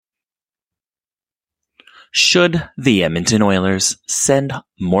Should the Edmonton Oilers send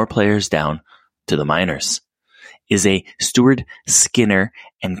more players down to the minors? Is a Stuart Skinner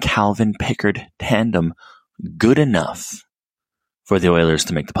and Calvin Pickard tandem good enough for the Oilers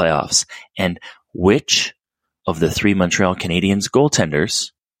to make the playoffs? And which of the three Montreal Canadiens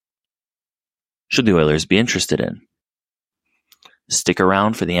goaltenders should the Oilers be interested in? Stick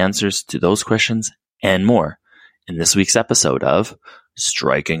around for the answers to those questions and more in this week's episode of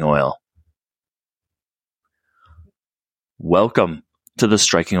Striking Oil. Welcome to the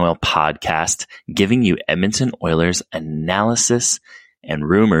Striking Oil podcast, giving you Edmonton Oilers analysis and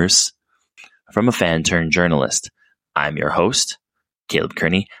rumors from a fan-turned-journalist. I'm your host, Caleb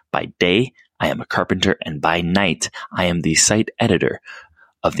Kearney. By day, I am a carpenter, and by night, I am the site editor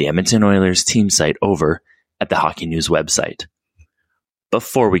of the Edmonton Oilers team site over at the Hockey News website.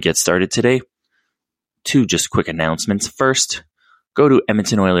 Before we get started today, two just quick announcements. First, go to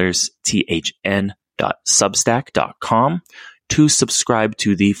edmontonoilersthn.substack.com to subscribe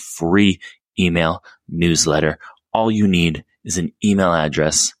to the free email newsletter. All you need is an email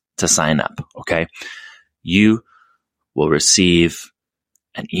address to sign up, okay? You will receive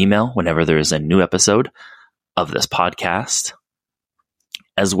an email whenever there is a new episode of this podcast,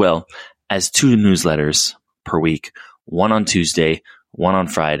 as well as two newsletters per week, one on Tuesday, one on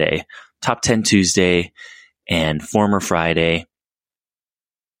Friday, Top 10 Tuesday, and Former Friday.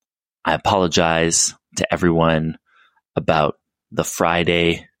 I apologize to everyone about the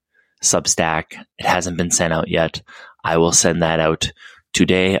Friday Substack. It hasn't been sent out yet. I will send that out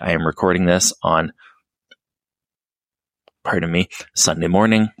today. I am recording this on, Sunday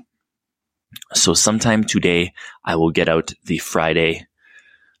morning. So sometime today, I will get out the Friday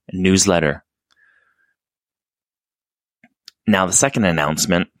newsletter. Now, the second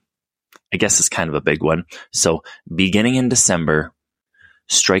announcement, I guess, is kind of a big one. So beginning in December,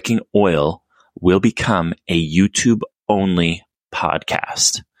 Striking Oil will become a YouTube-only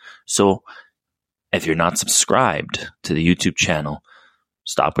podcast. So if you're not subscribed to the YouTube channel,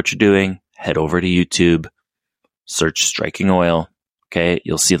 stop what you're doing, head over to YouTube, search Striking Oil. Okay,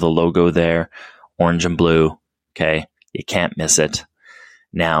 you'll see the logo there, orange and blue. Okay, you can't miss it.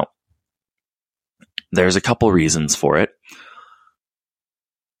 Now, there's a couple reasons for it,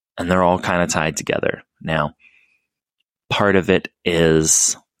 and they're all kind of tied together. Now, part of it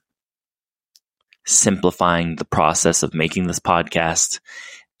is simplifying the process of making this podcast.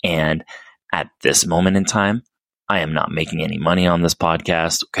 And at this moment in time, I am not making any money on this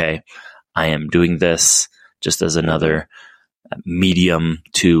podcast. Okay. I am doing this just as another medium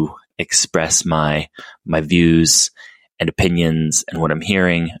to express my views and opinions and what I'm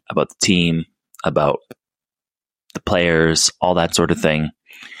hearing about the team, about the players, all that sort of thing.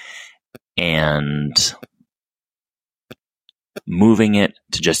 And moving it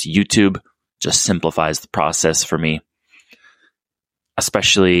to just YouTube just simplifies the process for me,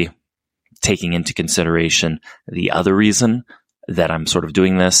 especially taking into consideration the other reason that I'm sort of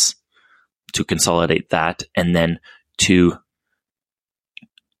doing this, to consolidate that and then to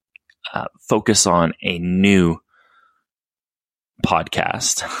focus on a new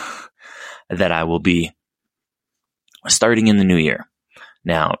podcast that I will be starting in the new year.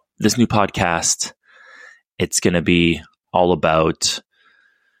 Now, this new podcast, it's going to be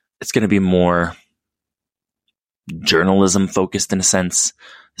more journalism focused in a sense.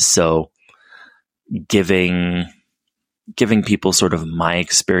 So giving people sort of my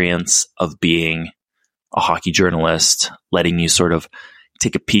experience of being a hockey journalist, letting you sort of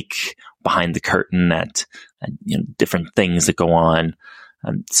take a peek behind the curtain at different things that go on,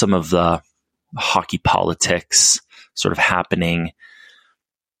 some of the hockey politics sort of happening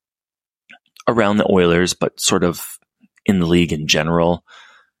around the Oilers, but sort of in the league in general.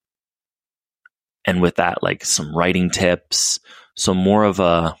 And with that, like some writing tips. So more of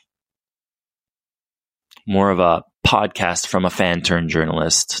a podcast from a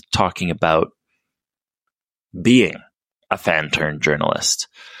fan-turned-journalist talking about being a fan-turned-journalist.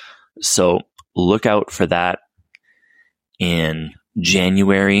 So look out for that in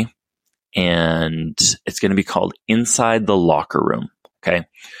January, and it's going to be called Inside the Locker Room. Okay.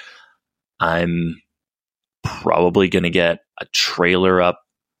 I'm probably going to get a trailer up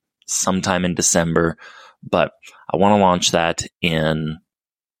sometime in December, but I want to launch that in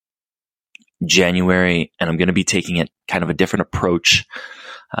January, and I'm going to be taking it kind of a different approach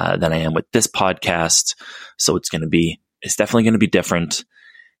than I am with this podcast. So it's definitely going to be different.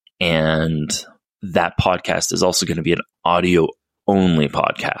 And that podcast is also going to be an audio only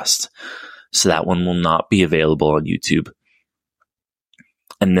podcast. So that one will not be available on YouTube.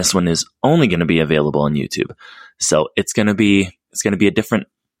 And this one is only going to be available on YouTube. So it's going to be a different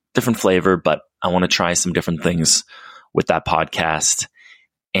different flavor, but I want to try some different things with that podcast.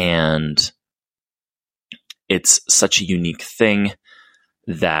 And it's such a unique thing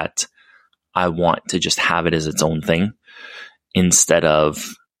that I want to just have it as its own thing instead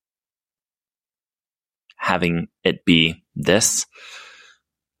of having it be this.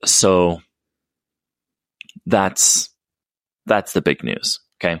 So that's the big news.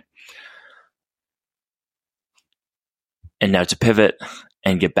 Okay. And now to pivot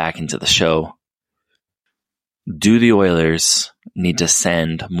and get back into the show. Do the Oilers need to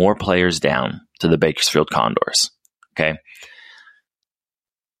send more players down to the Bakersfield Condors? Okay.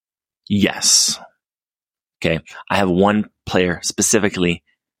 Yes. Okay. I have one player specifically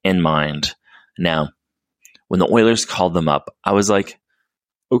in mind. Now, when the Oilers called them up, I was like,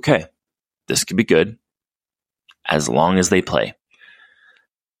 okay, this could be good as long as they play.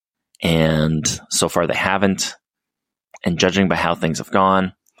 And so far they haven't. And judging by how things have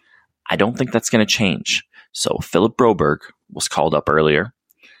gone, I don't think that's going to change. So Philip Broberg was called up earlier.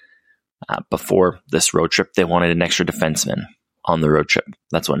 Before this road trip, they wanted an extra defenseman on the road trip.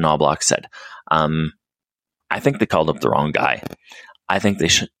 That's what Knobloch said. I think they called up the wrong guy. I think they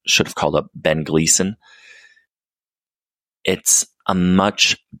should have called up Ben Gleason. It's a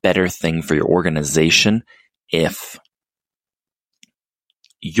much better thing for your organization if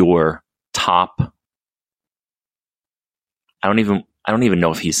your top, I don't even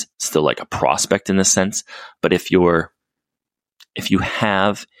know if he's still like a prospect in this sense, but if you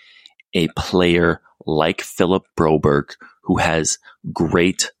have a player like Philip Broberg who has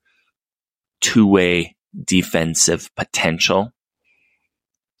great two-way defensive potential,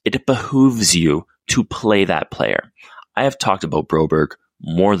 it behooves you to play that player. I have talked about Broberg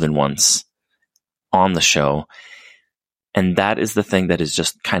more than once on the show, and that is the thing that is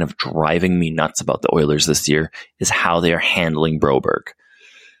just kind of driving me nuts about the Oilers this year, is how they are handling Broberg.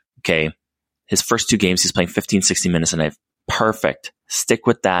 Okay. His first 2 games, he's playing 15, 16 minutes a night. Perfect. Stick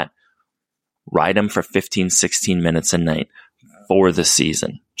with that. Ride him for 15, 16 minutes a night for the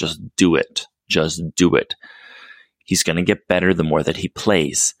season. Just do it. Just do it. He's going to get better the more that he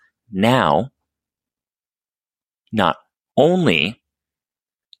plays. Now, not only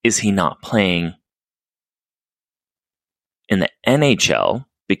is he not playing in the NHL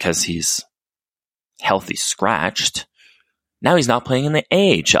because he's healthy scratched, now he's not playing in the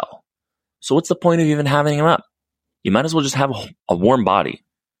AHL. So what's the point of even having him up? You might as well just have a warm body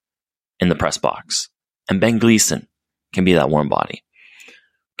in the press box. And Ben Gleason can be that warm body.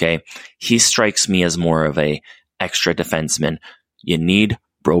 Okay. He strikes me as more of a extra defenseman. You need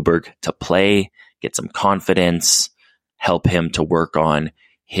Broberg to play, get some confidence, help him to work on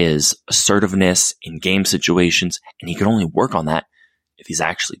his assertiveness in game situations. And he can only work on that if he's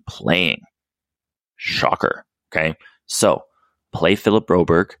actually playing. Shocker. Okay. So play Philip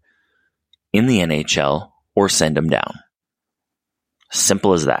Broberg in the NHL or send him down.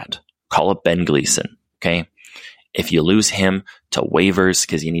 Simple as that. Call up Ben Gleason. Okay. If you lose him to waivers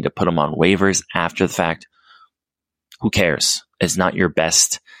because you need to put him on waivers after the fact, who cares? It's not your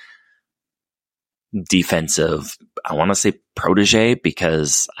best defensive, I want to say protege,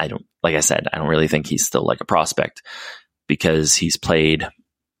 because like I said, I don't really think he's still like a prospect because he's played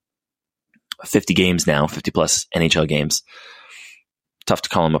 50 games now, 50 plus NHL games. Tough to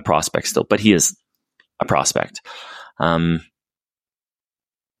call him a prospect still, but he is a prospect.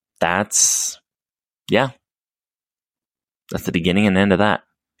 That's the beginning and end of that.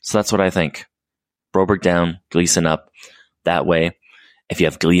 So that's what I think. Broberg down, Gleason up. That way, if you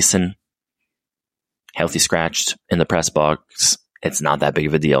have Gleason healthy scratched in the press box, it's not that big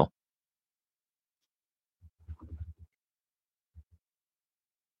of a deal.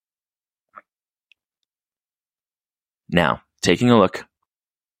 Now, taking a look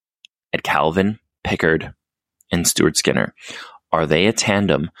at Calvin, Pickard, and Stuart Skinner. Are they a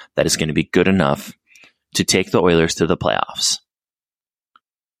tandem that is going to be good enough to take the Oilers to the playoffs?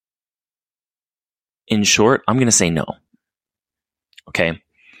 In short, I'm going to say no. Okay?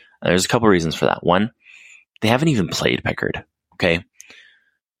 There's a couple reasons for that. One, they haven't even played Pickard. Okay?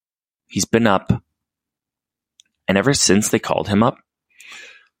 He's been up, and ever since they called him up,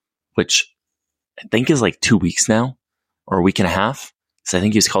 which I think is like 2 weeks now, or a week and a half, because I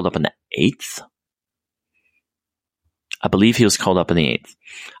think he was called up on the 8th. I believe he was called up on the 8th.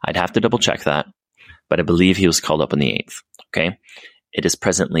 I'd have to double check that, but I believe he was called up on the 8th. Okay? It is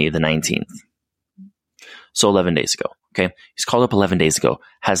presently the 19th. So 11 days ago. Okay? He's called up 11 days ago.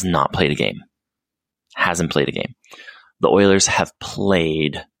 Has not played a game. Hasn't played a game. The Oilers have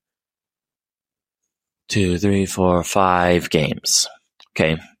played 2, 3, 4, 5 games.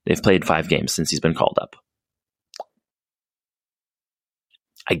 Okay? They've played 5 games since he's been called up.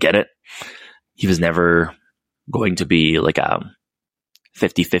 I get it. He was never going to be like a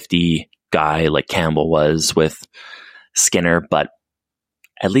 50-50 guy like Campbell was with Skinner, but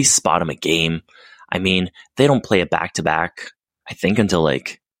at least spot him a game. I mean, they don't play a back-to-back, I think, until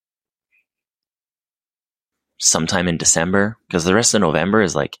like sometime in December, because the rest of November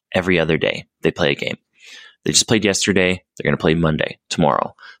is like every other day they play a game. They just played yesterday. They're going to play Monday,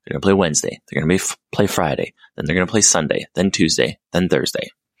 tomorrow. They're going to play Wednesday. They're going to play Friday. Then they're going to play Sunday, then Tuesday, then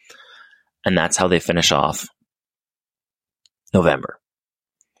Thursday. And that's how they finish off November.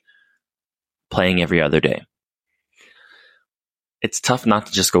 Playing every other day. It's tough not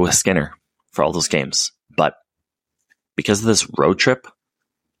to just go with Skinner for all those games. But because of this road trip,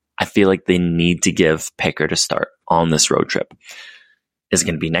 I feel like they need to give Pickard a start on this road trip. Is it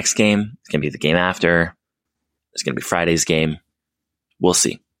going to be next game? It's going to be the game after? It's going to be Friday's game. We'll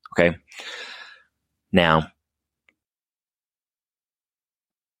see. Okay. Now,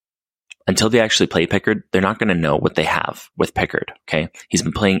 until they actually play Pickard, they're not going to know what they have with Pickard. Okay. He's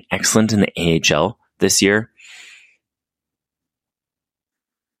been playing excellent in the AHL this year.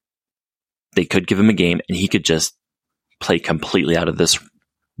 They could give him a game and he could just play completely out of this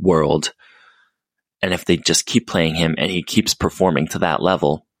world. And if they just keep playing him and he keeps performing to that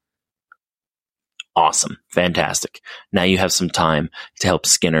level, awesome. Fantastic. Now you have some time to help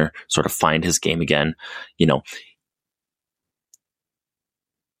Skinner sort of find his game again. You know,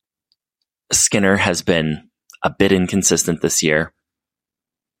 Skinner has been a bit inconsistent this year.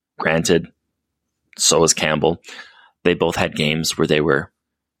 Granted, so has Campbell. They both had games where they were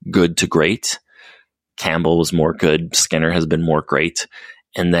good to great. Campbell was more good. Skinner has been more great.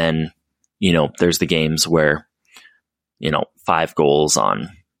 And then, you know, there's the games where, you know, 5 goals on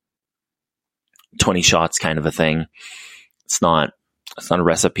 20 shots kind of a thing. It's not a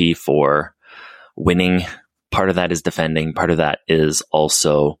recipe for winning. Part of that is defending. Part of that is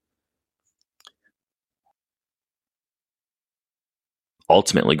also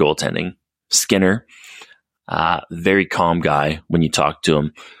ultimately goaltending. Skinner, very calm guy when you talk to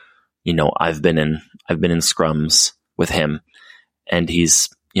him. You know, I've been in scrums with him, and he's,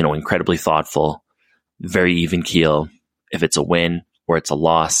 you know, incredibly thoughtful, very even keel. If it's a win or it's a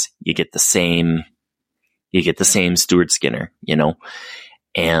loss, you get the same Stuart Skinner, you know.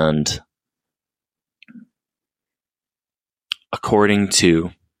 And according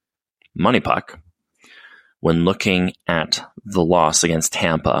to MoneyPuck, when looking at the loss against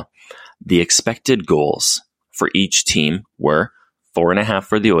Tampa, the expected goals for each team were 4.5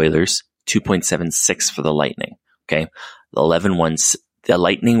 for the Oilers, 2.76 for the Lightning. Okay. The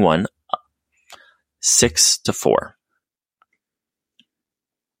Lightning won 6-4.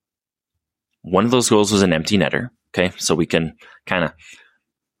 One of those goals was an empty netter. Okay. So we can kind of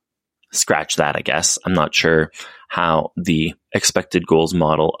scratch that, I guess. I'm not sure how the expected goals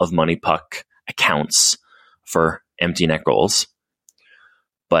model of MoneyPuck accounts for empty net goals.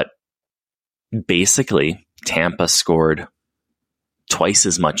 But basically, Tampa scored twice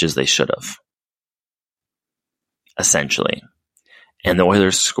as much as they should have, essentially. And the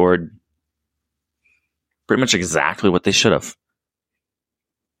Oilers scored pretty much exactly what they should have.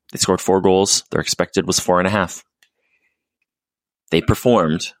 They scored 4 goals. Their expected was 4.5. They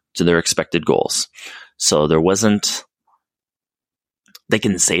performed to their expected goals. So there wasn't, they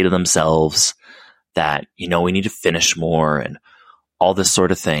can say to themselves that, you know, we need to finish more and all this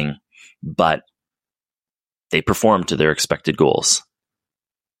sort of thing, but they performed to their expected goals.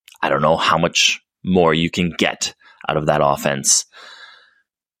 I don't know how much more you can get out of that offense.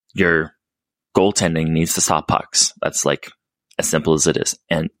 Your goaltending needs to stop pucks. That's like as simple as it is.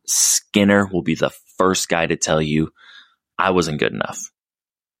 And Skinner will be the first guy to tell you, I wasn't good enough.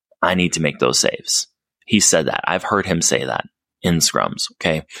 I need to make those saves. He said that. I've heard him say that in scrums.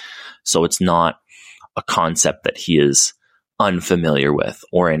 Okay. So it's not a concept that he is unfamiliar with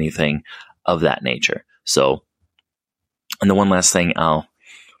or anything of that nature. So, and the one last thing I'll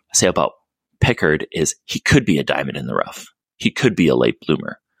say about Pickard is he could be a diamond in the rough. He could be a late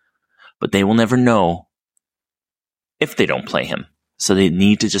bloomer, but they will never know if they don't play him. So they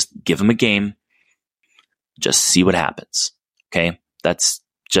need to just give him a game, just see what happens. Okay. That's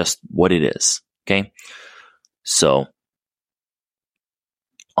just what it is. Okay. So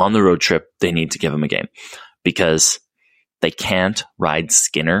on the road trip, they need to give him a game because they can't ride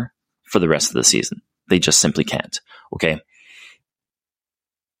Skinner for the rest of the season. They just simply can't. Okay.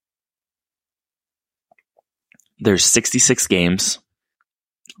 There's 66 games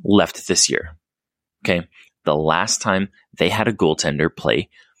left this year. Okay. The last time they had a goaltender play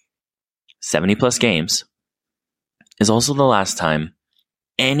 70 plus games is also the last time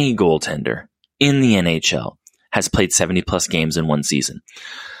any goaltender in the NHL has played 70 plus games in one season.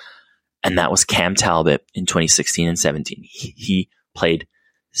 And that was Cam Talbot in 2016 and 17. He played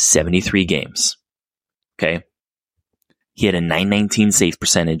 73 games. Okay. He had a .919 save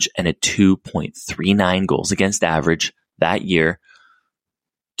percentage and a 2.39 goals against average that year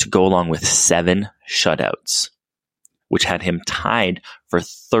to go along with 7 shutouts, which had him tied for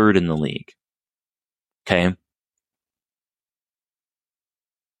 3rd in the league. Okay.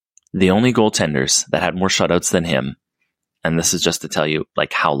 The only goaltenders that had more shutouts than him, and this is just to tell you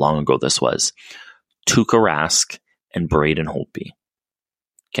like how long ago this was, Tuukka Rask and Braden Holtby.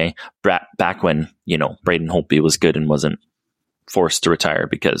 Okay. Back when, Braden Holtby was good and wasn't forced to retire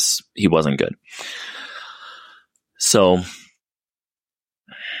because he wasn't good. So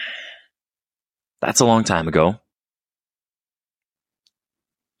that's a long time ago.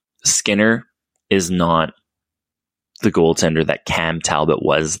 Skinner is not the goaltender that Cam Talbot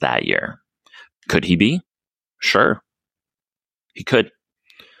was that year. Could he be? Sure. He could.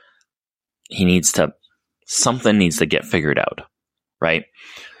 Something needs to get figured out, right?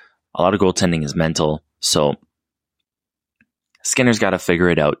 A lot of goaltending is mental, so Skinner's got to figure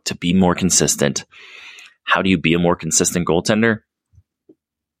it out to be more consistent. How do you be a more consistent goaltender?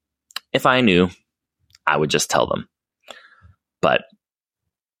 If I knew, I would just tell them. But,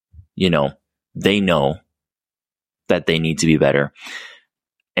 they know that they need to be better.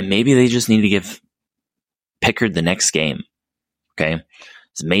 And maybe they just need to give Pickard the next game. Okay?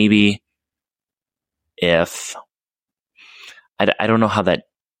 So maybe if... I don't know how that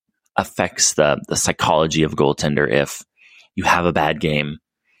affects the psychology of a goaltender if you have a bad game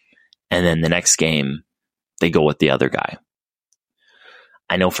and then the next game they go with the other guy.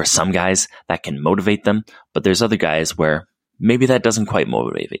 I know for some guys that can motivate them, but there's other guys where maybe that doesn't quite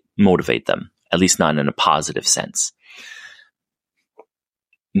motivate them, at least not in a positive sense.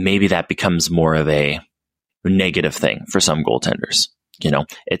 Maybe that becomes more of a negative thing for some goaltenders.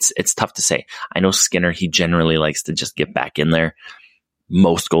 It's tough to say. I know Skinner, he generally likes to just get back in there.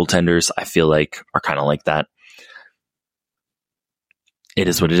 Most goaltenders, I feel like, are kind of like that. It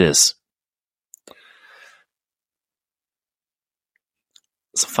is what it is.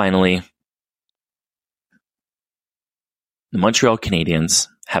 So finally, the Montreal Canadiens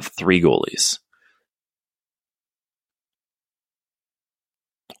have 3 goalies.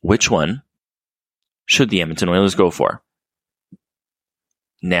 Which one should the Edmonton Oilers go for?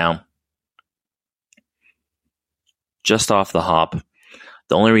 Now, just off the hop,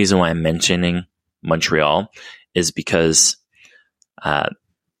 the only reason why I'm mentioning Montreal is because the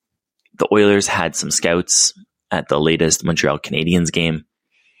Oilers had some scouts at the latest Montreal Canadiens game,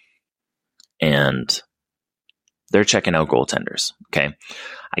 and they're checking out goaltenders. Okay,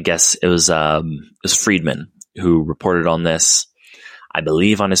 I guess it was Friedman who reported on this, I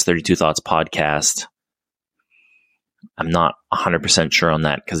believe, on his 32 Thoughts podcast. I'm not 100% sure on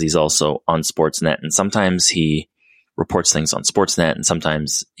that because he's also on Sportsnet, and sometimes he reports things on Sportsnet and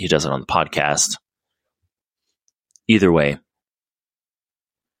sometimes he does it on the podcast. Either way,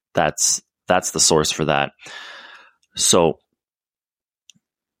 that's the source for that. So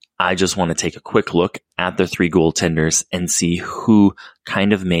I just want to take a quick look at the 3 goaltenders and see who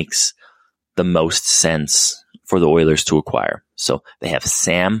kind of makes the most sense for the Oilers to acquire. So they have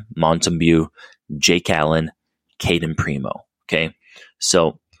Sam Montembeault, Jake Allen, Caden Primeau. Okay.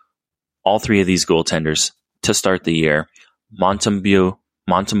 So all 3 of these goaltenders to start the year.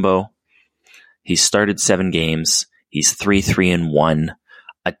 Montembeault, he started 7 games. He's 3-3-1,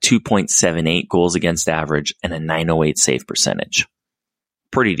 a 2.78 goals against average, and a .908 save percentage.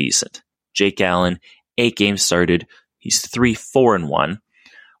 Pretty decent. Jake Allen, 8 games started. He's 3-4-1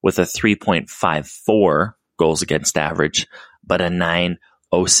 with a 3.54 goals against average, but a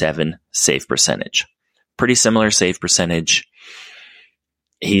 .907 save percentage. Pretty similar save percentage.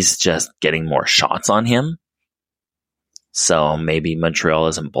 He's just getting more shots on him. So maybe Montreal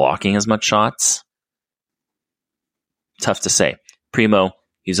isn't blocking as much shots. Tough to say. Primeau,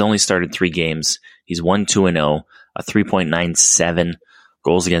 he's only started 3 games. He's 1-2-0, a 3.97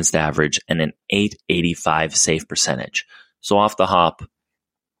 goals against average, and an .885 save percentage. So off the hop,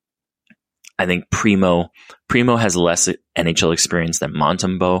 I think Primeau has less NHL experience than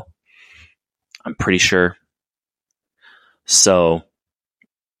Montembeault. I'm pretty sure. So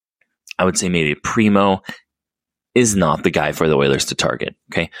I would say maybe Primeau is not the guy for the Oilers to target,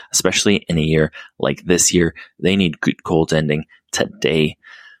 okay? Especially in a year like this year. They need good goaltending today.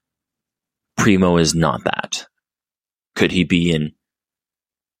 Primeau is not that. Could he be in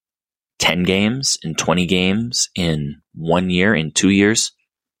 10 games, in 20 games, in 1 year, in 2 years?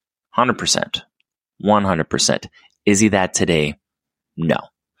 100%. 100%. Is he that today? No.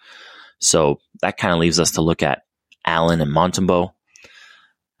 So that kind of leaves us to look at Allen and Montembeault.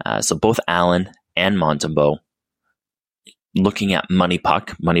 So both Allen and Montembeault, looking at Money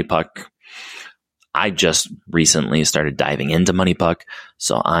Puck, I just recently started diving into Money Puck.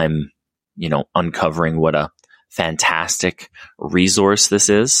 So I'm, uncovering what a fantastic resource this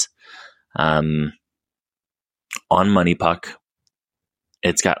is. On Money Puck,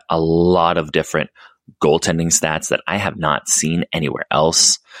 it's got a lot of different goaltending stats that I have not seen anywhere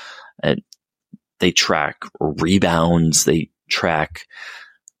else. They track rebounds, they track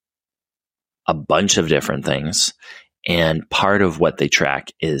a bunch of different things. And part of what they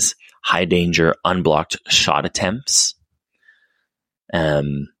track is high danger, unblocked shot attempts,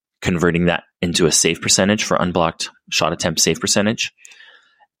 converting that into a save percentage for unblocked shot attempt save percentage.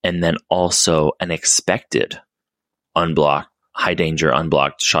 And then also an expected high danger,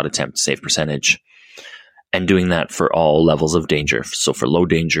 unblocked shot attempt save percentage. And doing that for all levels of danger. So for low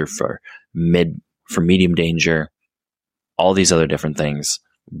danger, for medium danger, all these other different things.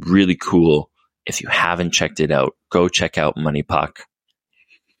 Really cool. If you haven't checked it out, go check out Money Puck.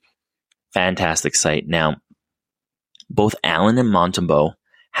 Fantastic site. Now, both Allen and Montembeault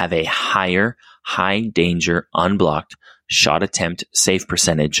have a higher high danger unblocked shot attempt save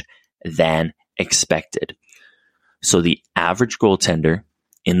percentage than expected. So the average goaltender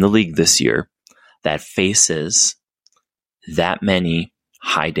in the league this year that faces that many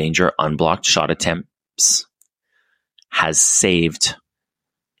high danger unblocked shot attempts has saved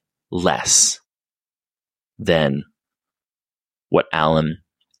less than what Allen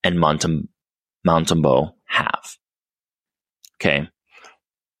and Montembeault have. Okay.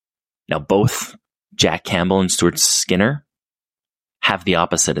 Now, both Jack Campbell and Stuart Skinner have the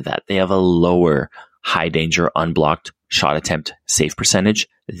opposite of that. They have a lower high danger unblocked shot attempt save percentage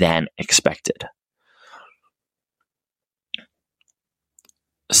than expected.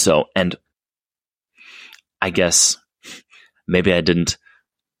 So, and I guess maybe I didn't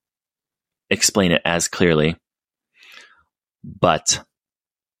explain it as clearly, but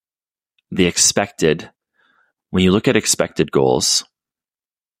the expected, when you look at expected goals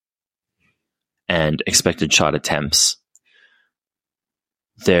and expected shot attempts,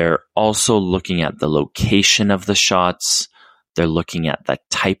 they're also looking at the location of the shots. They're looking at the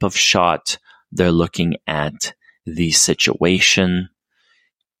type of shot. They're looking at the situation.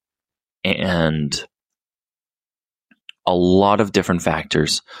 And a lot of different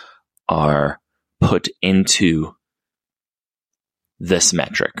factors are put into this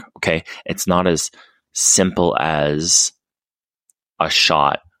metric, okay? It's not as simple as a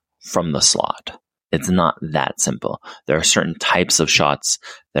shot from the slot. It's not that simple. There are certain types of shots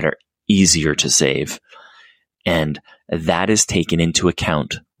that are easier to save, and that is taken into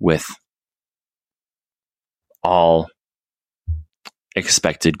account with all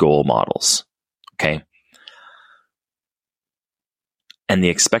expected goal models, okay? And the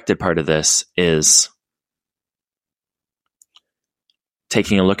expected part of this is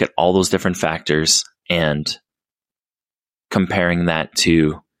taking a look at all those different factors and comparing that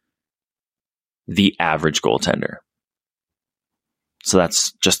to the average goaltender. So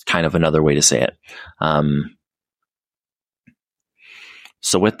that's just kind of another way to say it.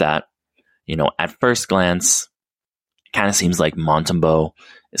 So with that, at first glance, it kind of seems like Montembeault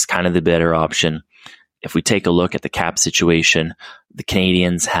is kind of the better option. If we take a look at the cap situation, the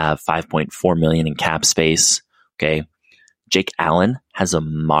Canadiens have $5.4 million in cap space. Okay. Jake Allen has a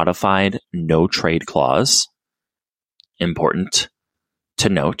modified no trade clause. Important to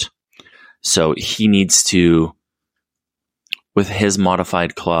note. So he needs to, with his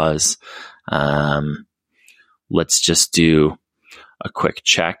modified clause, let's just do a quick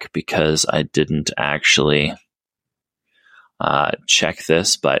check because I didn't actually check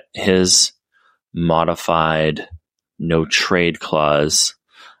this, but his modified no trade clause,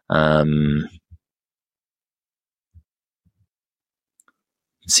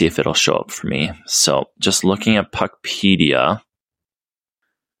 see if it'll show up for me. So just looking at Puckpedia,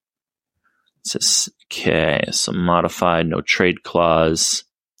 it says, okay, so modified no trade clause.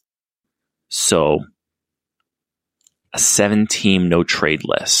 So a 7-team no trade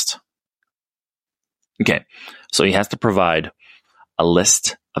list. Okay, so he has to provide a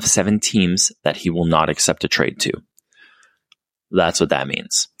list of 7 teams that he will not accept a trade to. That's what that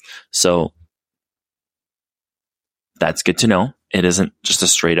means. So that's good to know. It isn't just a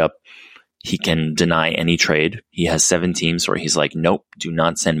straight up, he can deny any trade. He has 7 teams where he's like, nope, do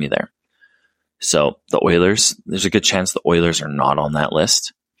not send me there. So the Oilers, there's a good chance the Oilers are not on that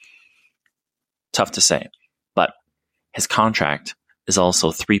list. Tough to say. But his contract is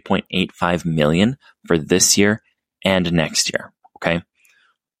also $3.85 million for this year and next year. Okay.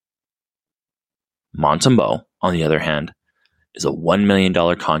 Montembeault, on the other hand, is a $1 million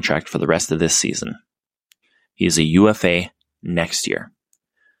contract for the rest of this season. He is a UFA next year.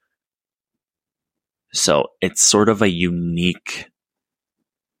 So it's sort of a unique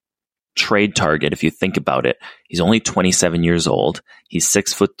trade target if you think about it. He's only 27 years old. He's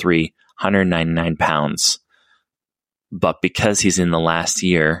 6'3", 199 pounds. But because he's in the last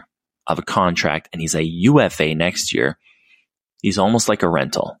year of a contract and he's a UFA next year, he's almost like a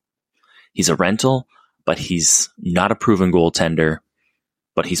rental. He's a rental, but he's not a proven goaltender,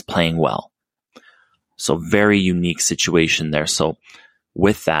 but he's playing well. So very unique situation there. So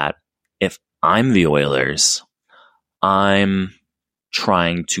with that, if I'm the Oilers, I'm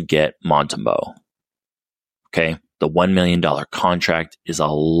trying to get Montembeault. Okay. The $1 million contract is a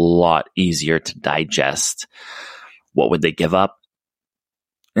lot easier to digest. What would they give up?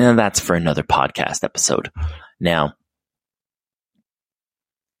 And that's for another podcast episode. Now,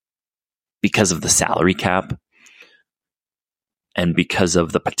 because of the salary cap and because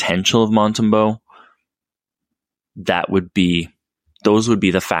of the potential of Montembeault, those would be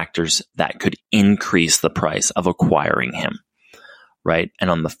the factors that could increase the price of acquiring him, right? And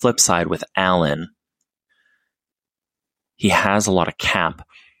on the flip side with Allen, he has a lot of cap,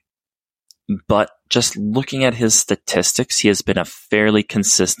 but just looking at his statistics, he has been a fairly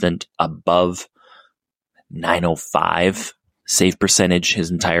consistent above .905 save percentage his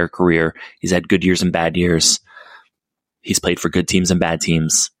entire career. He's had good years and bad years. He's played for good teams and bad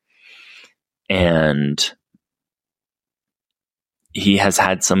teams. And he has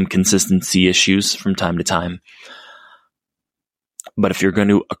had some consistency issues from time to time. But if you're going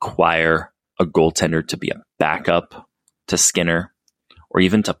to acquire a goaltender to be a backup to Skinner, or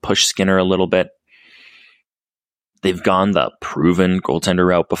even to push Skinner a little bit, they've gone the proven goaltender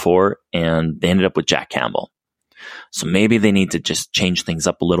route before, and they ended up with Jack Campbell. So maybe they need to just change things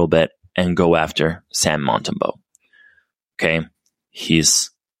up a little bit and go after Sam Montembeault. Okay,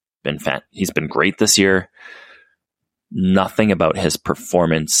 he's been great this year. Nothing about his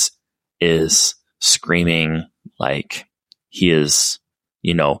performance is screaming like he is,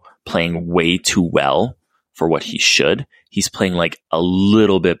 playing way too well for what he should. He's playing like a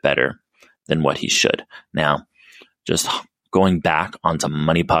little bit better than what he should. Now, just going back onto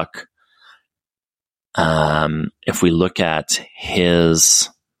Money Puck, if we look at his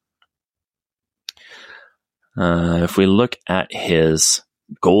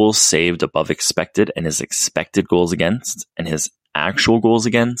goals saved above expected and his expected goals against and his actual goals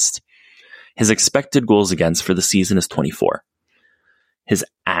against, his expected goals against for the season is 24. His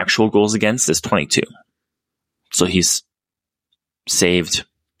actual goals against is 22. So he's saved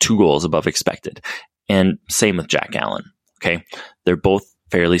 2 goals above expected. And same with Jack Allen. Okay. They're both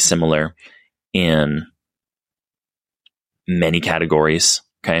fairly similar in many categories.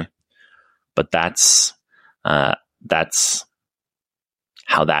 Okay. But that's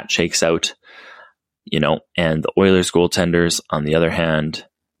how that shakes out, and the Oilers goaltenders, on the other hand,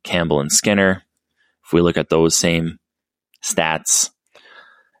 Campbell and Skinner, if we look at those same stats,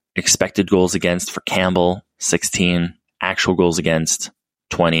 expected goals against for Campbell, 16, actual goals against,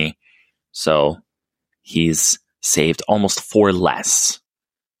 20. So he's saved almost 4 less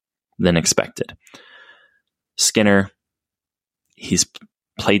than expected. Skinner, he's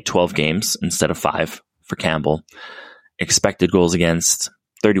played 12 games instead of 5 for Campbell. Expected goals against,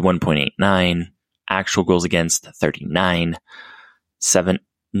 31.89. Actual goals against, 39.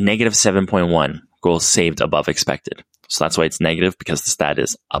 Negative 7.1 goals saved above expected. So that's why it's negative, because the stat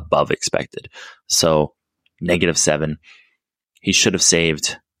is above expected. So negative 7. He should have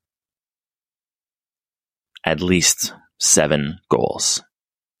saved at least 7 goals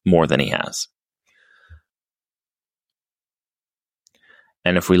more than he has.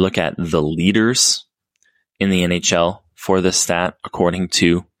 And if we look at the leaders in the NHL for this stat, according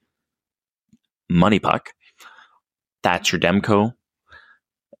to Money Puck, Thatcher Demko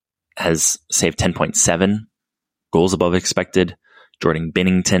has saved 10.7 goals above expected. Jordan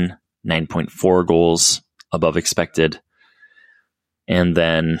Binnington, 9.4 goals above expected. And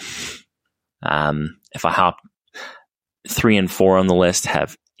then if I hop 3 and 4 on the list,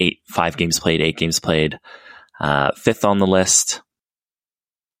 have 5 games played, 8 games played. 5th on the list,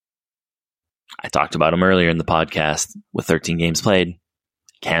 I talked about him earlier in the podcast with 13 games played.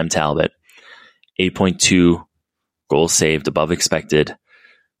 Cam Talbot, 8.2 goals saved above expected.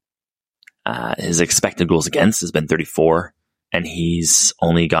 His expected goals against has been 34, and he's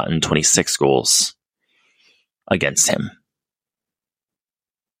only gotten 26 goals against him.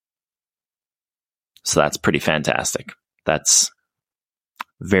 So that's pretty fantastic. That's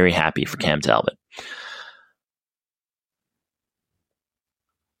very happy for Cam Talbot.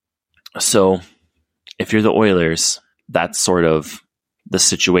 So if you're the Oilers, that's sort of the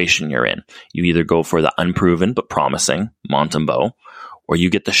situation you're in. You either go for the unproven but promising Montembeault, or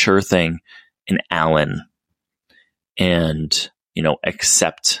you get the sure thing in Allen and,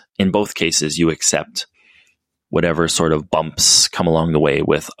 accept, in both cases, you accept whatever sort of bumps come along the way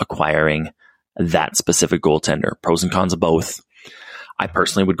with acquiring that specific goaltender. Pros and cons of both. I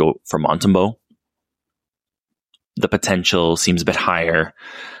personally would go for Montembeault. The potential seems a bit higher.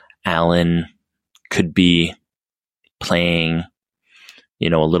 Allen could be playing, a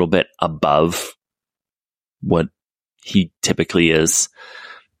little bit above what he typically is.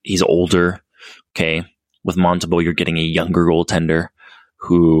 He's older. Okay. With Montembeault, you're getting a younger goaltender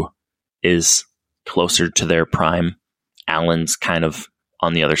who is closer to their prime. Allen's kind of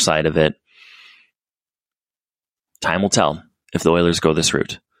on the other side of it. Time will tell if the Oilers go this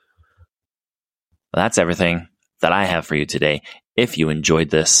route. That's everything that I have for you today. If you enjoyed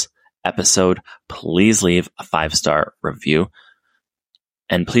this episode, please leave a 5-star review.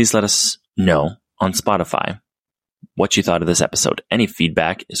 And please let us know on Spotify what you thought of this episode. Any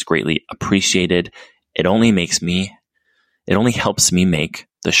feedback is greatly appreciated. It only helps me make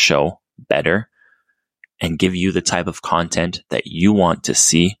the show better and give you the type of content that you want to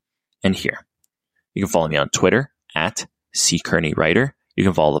see and hear. You can follow me on Twitter at @CKearneyWriter. You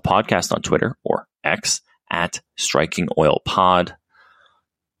can follow the podcast on Twitter or X at StrikingOilPod.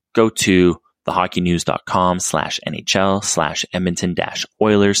 Go to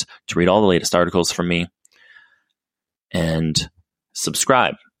thehockeynews.com/NHL/Edmonton-Oilers to read all the latest articles from me, and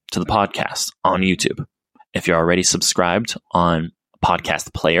subscribe to the podcast on YouTube. If you're already subscribed on a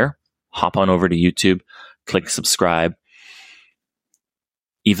podcast player, hop on over to YouTube, click subscribe.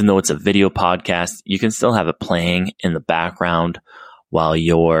 Even though it's a video podcast, you can still have it playing in the background while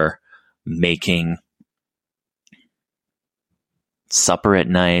you're making supper at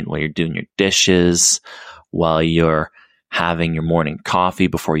night, while you're doing your dishes, while you're having your morning coffee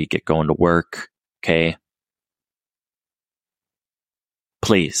before you get going to work. Okay.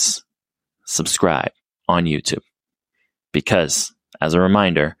 Please subscribe on YouTube, because as a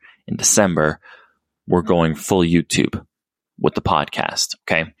reminder, in December, we're going full YouTube with the podcast.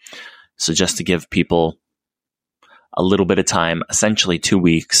 Okay. So just to give people a little bit of time, essentially 2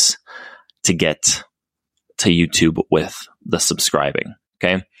 weeks, to get to YouTube with the subscribing.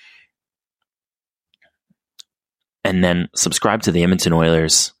 Okay. And then subscribe to the Edmonton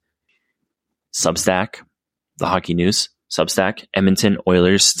Oilers Substack, the Hockey News Substack, Edmonton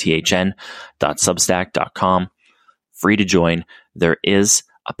Oilers THN.substack.com. Free to join. There is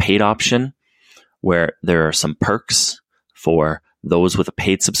a paid option where there are some perks for those with a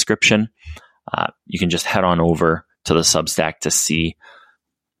paid subscription. You can just head on over to the Substack to see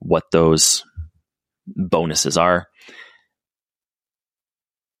what those bonuses are.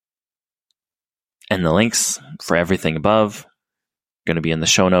 And the links for everything above are going to be in the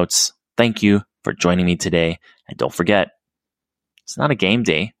show notes. Thank you for joining me today. And don't forget, it's not a game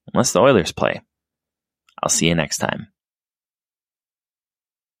day unless the Oilers play. I'll see you next time.